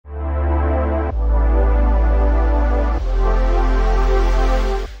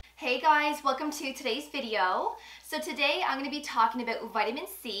guys, welcome to today's video. So today I'm going to be talking about vitamin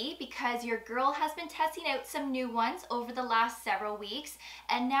C because your girl has been testing out some new ones over the last several weeks,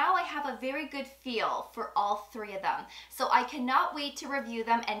 and now I have a very good feel for all three of them. So I cannot wait to review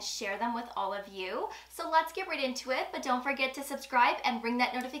them and share them with all of you. So let's get right into it, but don't forget to subscribe and ring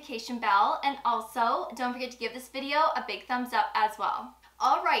that notification bell, and also don't forget to give this video a big thumbs up as well.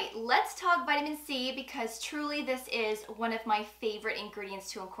 All right, let's talk vitamin C because truly this is one of my favorite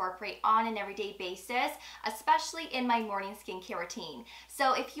ingredients to incorporate on an everyday basis, especially in my morning skincare routine.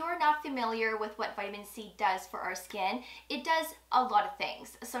 So if you're not familiar with what vitamin C does for our skin, it does a lot of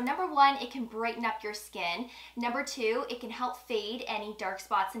things. So number one, it can brighten up your skin. Number two, it can help fade any dark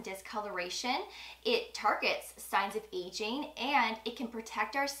spots and discoloration. It targets signs of aging, and it can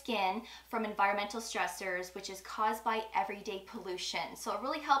protect our skin from environmental stressors, which is caused by everyday pollution. So it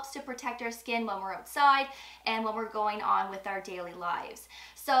really helps to protect our skin when we're outside and when we're going on with our daily lives.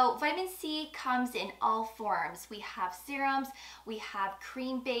 So vitamin C comes in all forms. We have serums, we have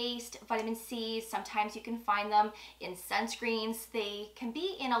cream-based vitamin C. Sometimes you can find them in sunscreens. They can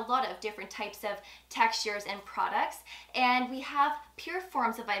be in a lot of different types of textures and products. And we have pure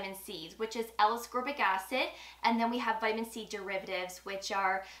forms of vitamin C, which is L-ascorbic acid. And then we have vitamin C derivatives, which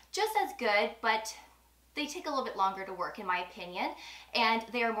are just as good, but they take a little bit longer to work in my opinion, and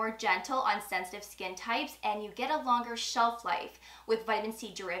they are more gentle on sensitive skin types, and you get a longer shelf life with vitamin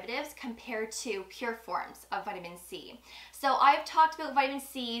C derivatives compared to pure forms of vitamin C. So I've talked about vitamin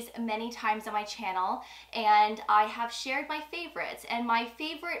C's many times on my channel, and I have shared my favorites, and my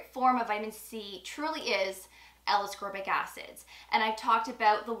favorite form of vitamin C truly is L-ascorbic acids. And I've talked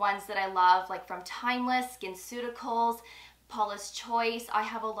about the ones that I love, like from Timeless, SkinCeuticals, Paula's Choice. I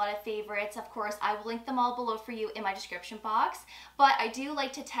have a lot of favorites. Of course, I will link them all below for you in my description box. But I do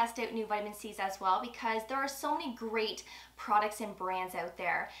like to test out new vitamin C's as well because there are so many great products and brands out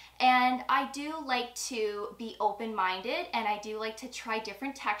there. And I do like to be open-minded, and I do like to try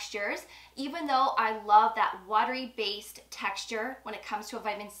different textures. Even though I love that watery based texture when it comes to a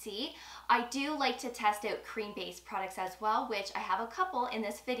vitamin C, I do like to test out cream-based products as well, which I have a couple in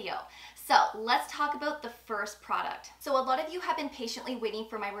this video. So let's talk about the first product. So a lot of you have been patiently waiting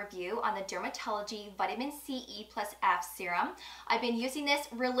for my review on the Dermatology Vitamin C E+F Serum. I've been using this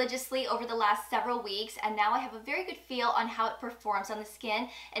religiously over the last several weeks, and now I have a very good feel on how it performs on the skin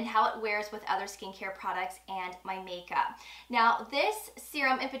and how it wears with other skincare products and my makeup. Now this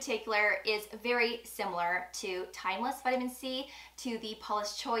serum in particular is very similar to Timeless Vitamin C, to the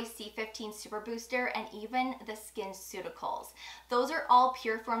Paula's Choice C15 Super Booster, and even the SkinCeuticals. Those are all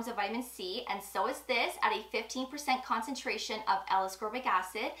pure forms of vitamin C, and so is this at a 15% concentration of L-ascorbic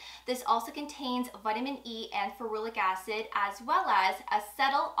acid. This also contains vitamin E and ferulic acid, as well as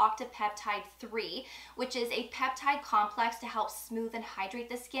acetyl octapeptide 3, which is a peptide complex to help smooth and hydrate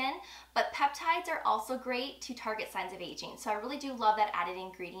the skin. But peptides are also great to target signs of aging, so I really do love that added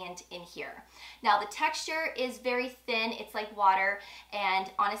ingredient in here. Now the texture is very thin, it's like water,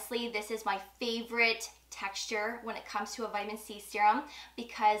 and honestly this is my favorite texture when it comes to a vitamin C serum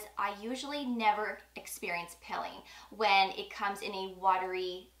because I usually never experience pilling when it comes in a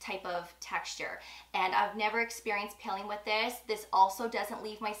watery type of texture, and I've never experienced pilling with this. This also doesn't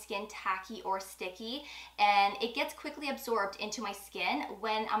leave my skin tacky or sticky, and it gets quickly absorbed into my skin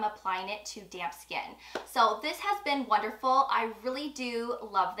when I'm applying it to damp skin. So this has been wonderful. I really do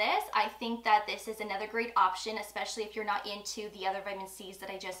love this. I think that this is another great option, especially if you're not into the other vitamin C's that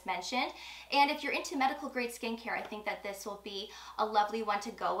I just mentioned. And if you're into medical grade skincare, I think that this will be a lovely one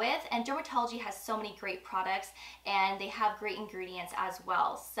to go with. And Dermatology has so many great products, and they have great ingredients as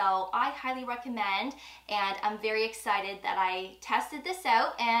well. So I highly recommend, and I'm very excited that I tested this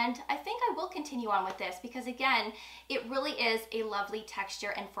out, and I think I will continue on with this because again, it really is a lovely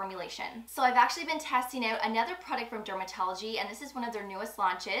texture and formulation. So I've actually been testing out another product from Dermatology, and this is one of their newest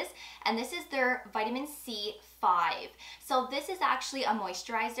launches, and this is their Vitamin C 5. So this is actually a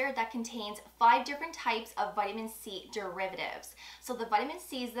moisturizer that contains 5 different types of vitamin C derivatives. So the vitamin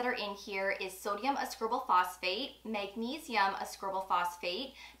C's that are in here is sodium ascorbyl phosphate, magnesium ascorbyl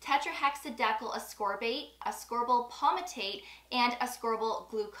phosphate, tetrahexadecyl ascorbate, ascorbyl palmitate, and ascorbyl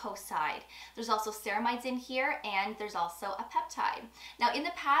glucoside. There's also ceramides in here, and there's also a peptide. Now in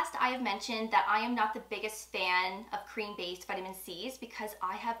the past I have mentioned that I am not the biggest fan of cream-based vitamin C's because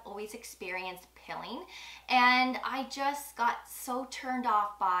I have always experienced pilling, and I just got so turned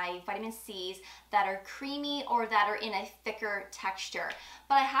off by vitamin C's that are creamy or that are in a thicker texture.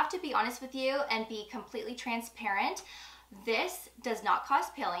 But I have to be honest with you and be completely transparent. This does not cause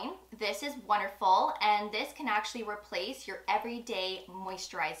peeling. This is wonderful, and this can actually replace your everyday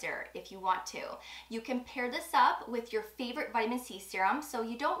moisturizer if you want to. You can pair this up with your favorite vitamin C serum, so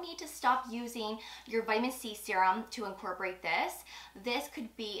you don't need to stop using your vitamin C serum to incorporate this. This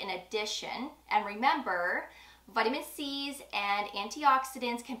could be an addition, and remember, vitamin C's and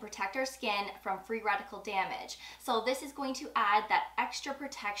antioxidants can protect our skin from free radical damage. So this is going to add that extra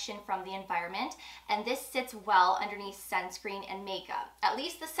protection from the environment, and this sits well underneath sunscreen and makeup. At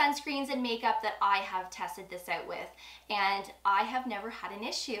least the sunscreens and makeup that I have tested this out with, and I have never had an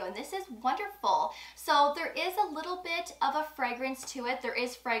issue, and this is wonderful. So there is a little bit of a fragrance to it. There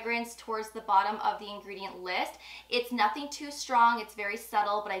is fragrance towards the bottom of the ingredient list. It's nothing too strong, it's very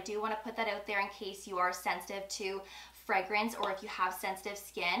subtle, but I do want to put that out there in case you are sensitive to fragrance or if you have sensitive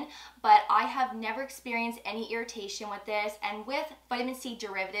skin. But I have never experienced any irritation with this, and with vitamin C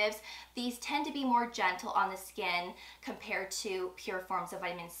derivatives, these tend to be more gentle on the skin compared to pure forms of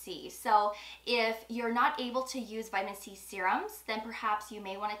vitamin C. So if you're not able to use vitamin C serums, then perhaps you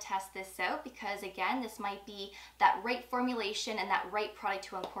may want to test this out, because again, this might be that right formulation and that right product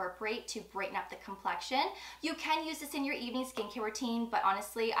to incorporate to brighten up the complexion. You can use this in your evening skincare routine, but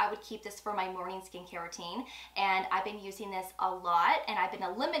honestly, I would keep this for my morning skincare routine, and I've been using this a lot, and I've been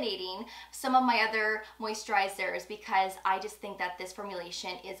eliminating some of my other moisturizers because I just think that this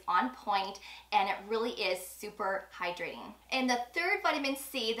formulation is on point and it really is super hydrating. And the third vitamin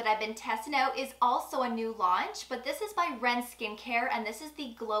C that I've been testing out is also a new launch, but this is by Ren Skincare, and this is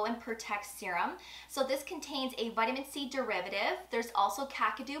the Glow and Protect Serum. So this contains a vitamin C derivative. There's also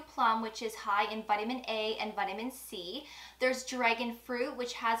Kakadu Plum, which is high in vitamin A and vitamin C. There's dragon fruit,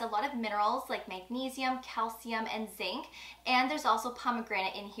 which has a lot of minerals like magnesium, calcium, and zinc. And there's also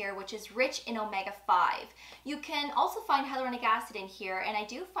pomegranate in here, which is rich in omega-5. You can also find hyaluronic acid in here, and I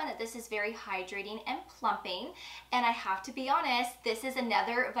do find that this is very hydrating and plumping. And I have to be honest, this is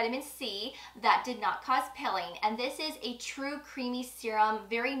another vitamin C that did not cause peeling. And this is a true creamy serum,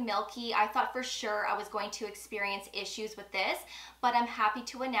 very milky. I thought for sure I was going to experience issues with this, but I'm happy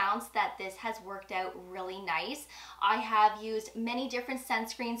to announce that this has worked out really nice. I have used many different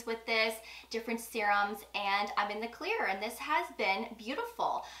sunscreens with this, different serums, and I'm in the clear, and this has been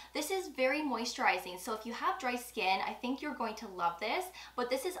beautiful. This is very moisturizing, so if you have dry skin, I think you're going to love this, but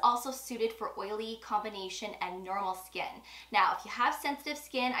this is also suited for oily, combination, and normal skin. Now, if you have sensitive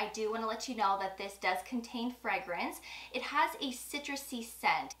skin, I do want to let you know that this does contain fragrance. It has a citrusy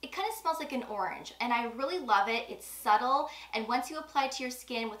scent. It kind of smells like an orange, and I really love it. It's subtle, and once you apply it to your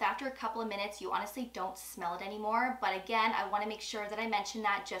skin, after a couple of minutes, you honestly don't smell it anymore. But again, I want to make sure that I mention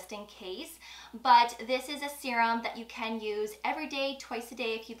that just in case. But this is a serum that you can use every day, twice a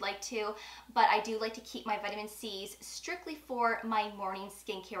day if you'd like to, but I do like to keep my vitamin C's strictly for my morning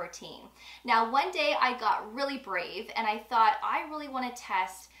skincare routine. Now, one day I got really brave and I thought I really want to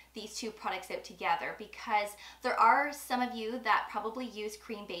test these two products out together, because there are some of you that probably use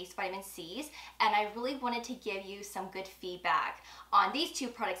cream-based vitamin C's, and I really wanted to give you some good feedback on these two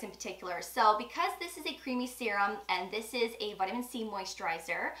products in particular. So because this is a creamy serum and this is a vitamin C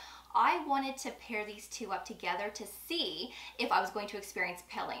moisturizer, I wanted to pair these two up together to see if I was going to experience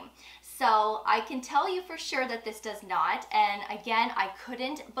peeling. So I can tell you for sure that this does not, and again, I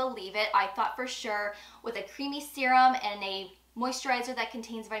couldn't believe it. I thought for sure with a creamy serum and a moisturizer that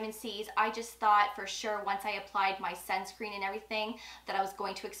contains vitamin C's, I just thought for sure once I applied my sunscreen and everything that I was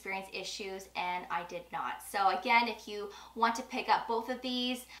going to experience issues, and I did not. So again, if you want to pick up both of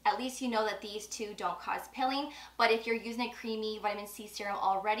these, at least you know that these two don't cause peeling. But if you're using a creamy vitamin C serum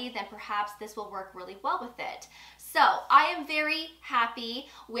already, then perhaps this will work really well with it. So I am very happy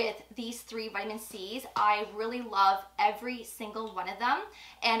with these three vitamin C's. I really love every single one of them,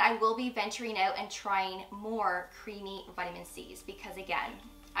 and I will be venturing out and trying more creamy vitamin C's because again,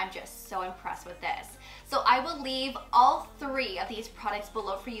 I'm just so impressed with this. So I will leave all three of these products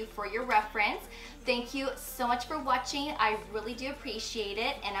below for you for your reference. Thank you so much for watching. I really do appreciate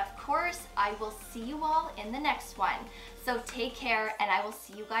it. And of course, I will see you all in the next one. So take care, and I will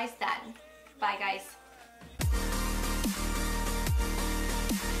see you guys then. Bye guys.